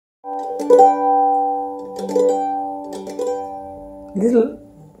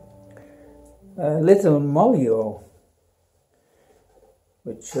Little Molio,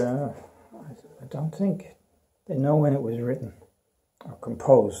 which I don't think they know when it was written or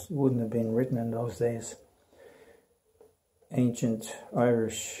composed. It wouldn't have been written in those days. Ancient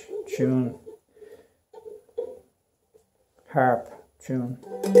Irish tune, harp tune.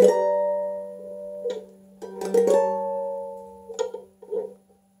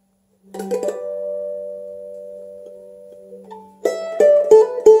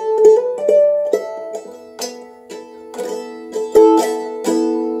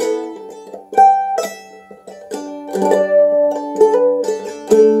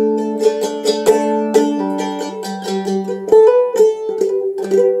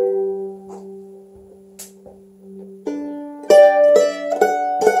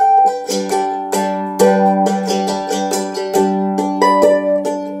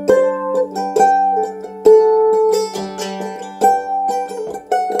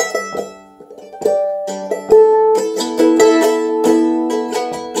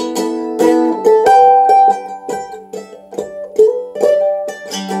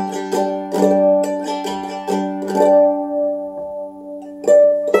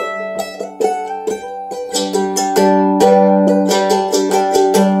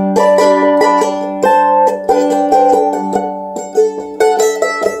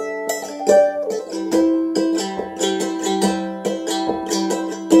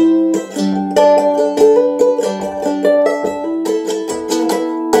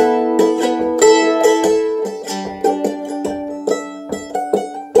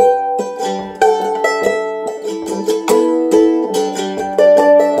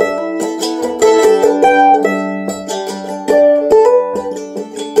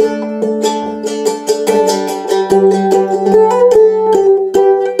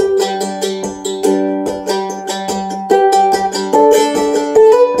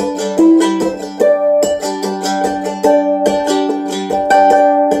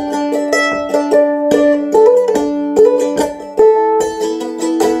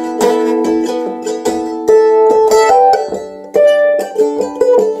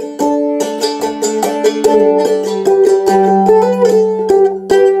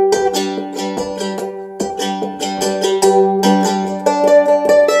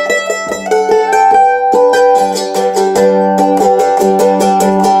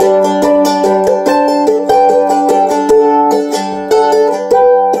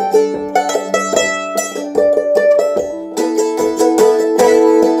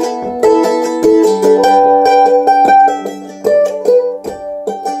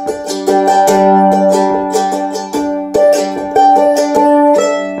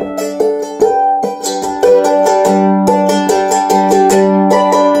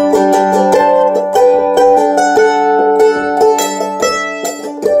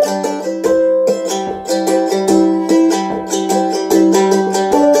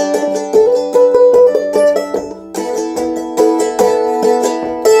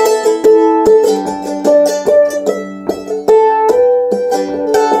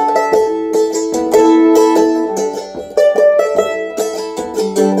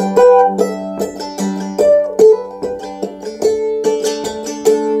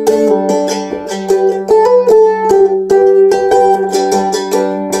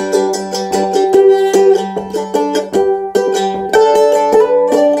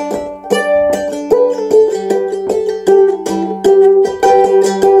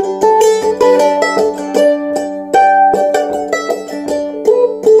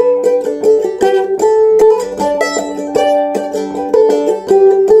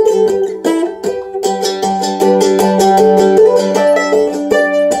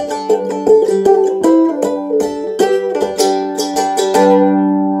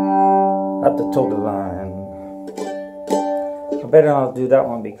 better not do that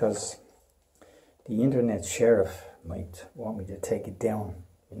one because the internet sheriff might want me to take it down,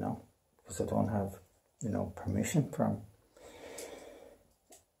 you know, because I don't have, you know, permission from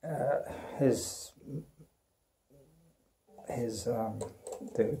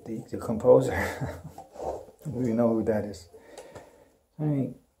the composer. We know who that is. I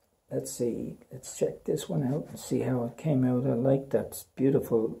mean, let's see, let's check this one out and see how it came out. I like that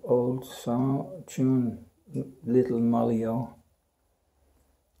beautiful old song tune, Little Molly-O,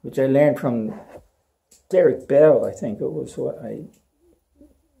 which I learned from Derek Bell. I think it was what I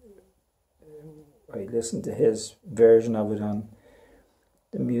listened to his version of it on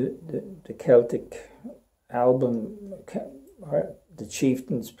the Celtic album. The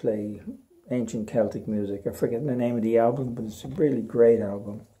Chieftains play ancient Celtic music. I forget the name of the album, but it's a really great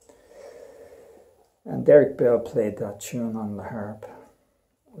album. And Derek Bell played that tune on the harp,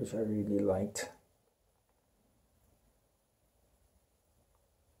 which I really liked.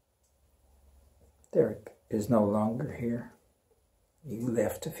 Derek is no longer here. He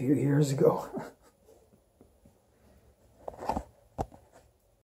left a few years ago.